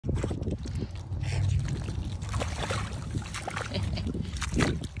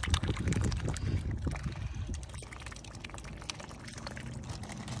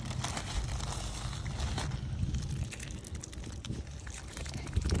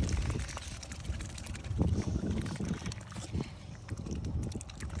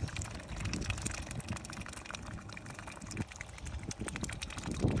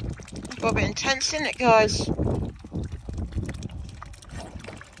Got a bit intense, isn't it, guys?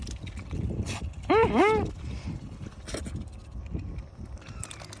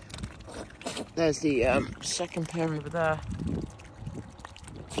 There's the second pair over there.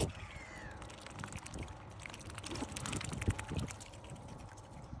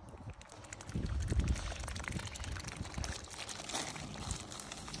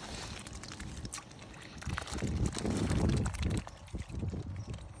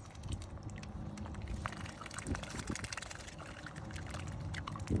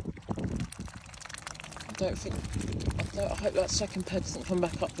 I hope that second pair doesn't come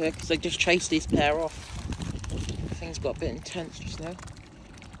back up here because they just chased these pair off. Things got a bit intense just now.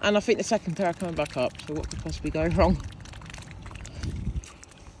 And I think the second pair are coming back up, so what could possibly go wrong?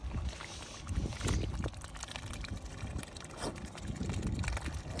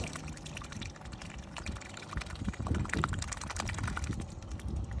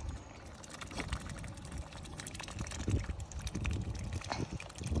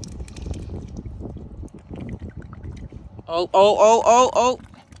 Oh.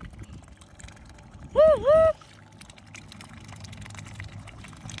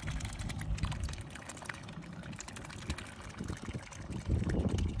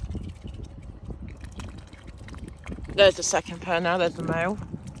 There's the second pair now, there's the male.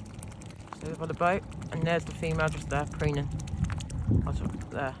 So by the boat, and there's the female just there, preening. Oh, sorry,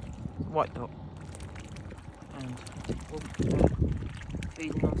 there, white dot. And there,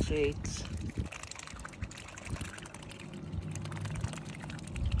 feeding on seeds.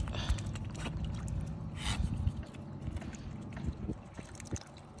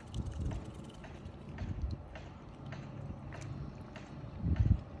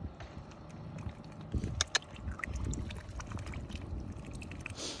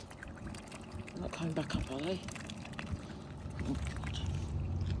 Not coming back up, are they? Oh, God.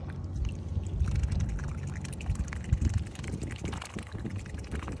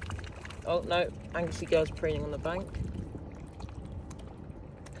 Oh no, Angusy girl's preening on the bank.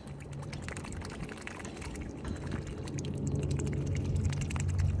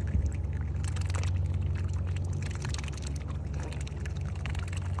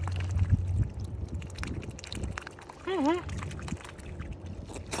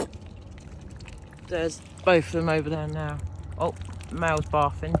 There's both of them over there now. Oh, male's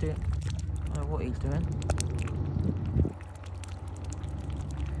barfing. I don't know what he's doing.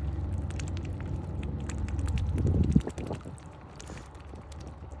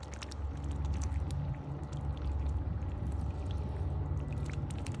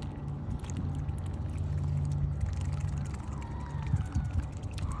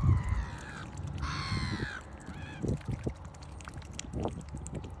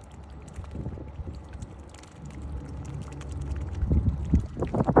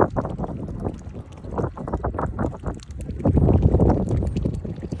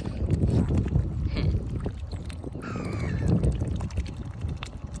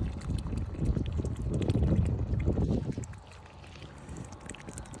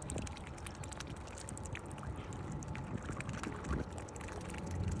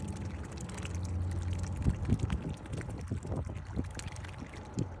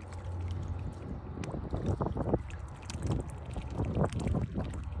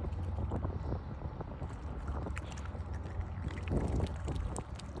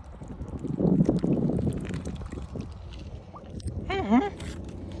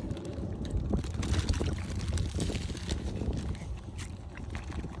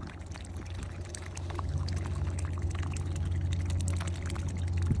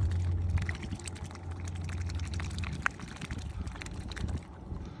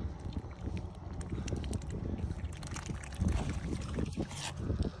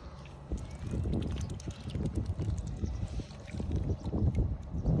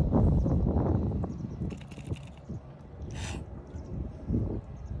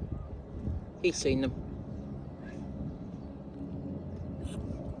 He's seen them.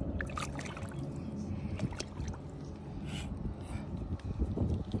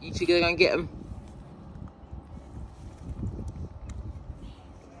 You two gonna go and get them?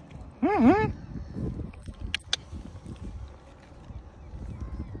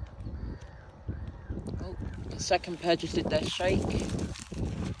 Oh, the second pair just did their shake.